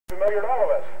familiar to all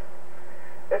of us.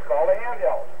 It's called a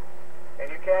handheld.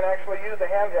 And you can't actually use a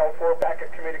handheld for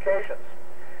packet communications.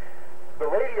 The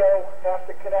radio has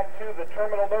to connect to the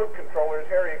terminal node controller, as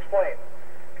Harry explained.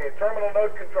 Okay, terminal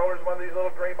node controller is one of these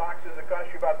little gray boxes that cost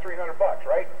you about $300,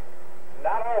 right?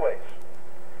 Not always.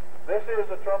 This is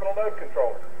a terminal node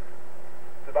controller.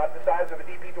 It's about the size of a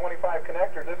DP25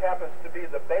 connector. This happens to be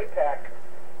the BAPAC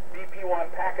BP1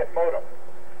 packet modem.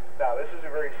 Now, this is a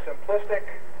very simplistic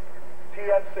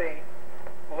TNC,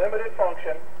 limited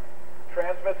function,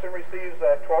 transmits and receives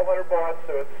at 1200 baud,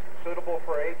 so it's suitable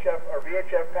for HF or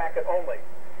VHF packet only.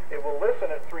 It will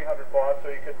listen at 300 baud, so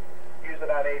you could use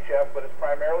it on HF, but it's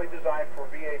primarily designed for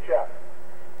VHF.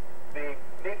 The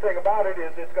neat thing about it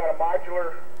is it's got a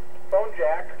modular phone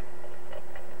jack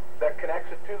that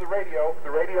connects it to the radio.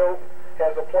 The radio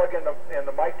has a plug in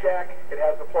the mic jack. It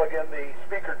has a plug in the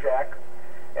speaker jack,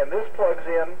 and this plugs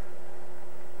in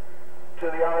to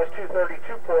the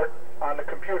RS-232 port on the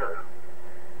computer.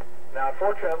 Now,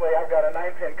 unfortunately, I've got a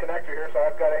 9-pin connector here, so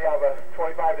I've got to have a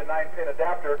 25 to 9-pin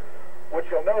adapter, which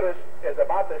you'll notice is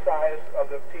about the size of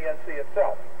the TNC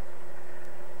itself.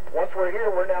 Once we're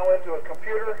here, we're now into a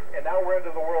computer, and now we're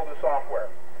into the world of software.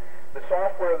 The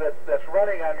software that's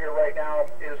running on here right now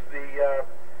is the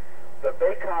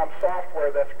BACOM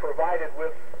software that's provided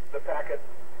with the packet,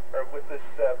 or with this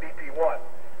BP1.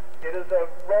 It is a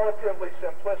relatively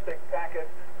simplistic packet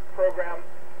program,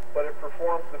 but it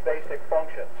performs the basic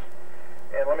functions.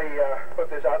 And let me put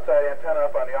this outside antenna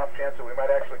up on the off chance that we might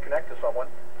actually connect to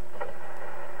someone.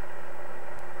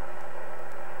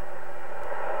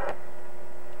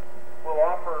 We'll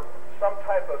offer some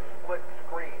type of split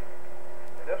screen.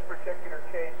 In this particular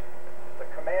case, the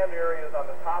command area is on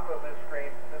the top of this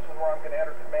screen. This is where I'm going to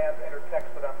enter commands, enter text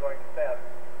that I'm going to send.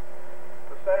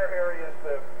 The center area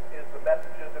is the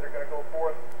messages that are going to go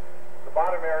forth. The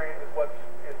bottom area is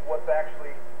what's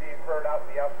actually being heard out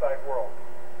in the outside world.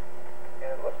 And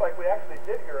it looks like we actually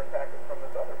did hear a packet from this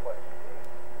other place.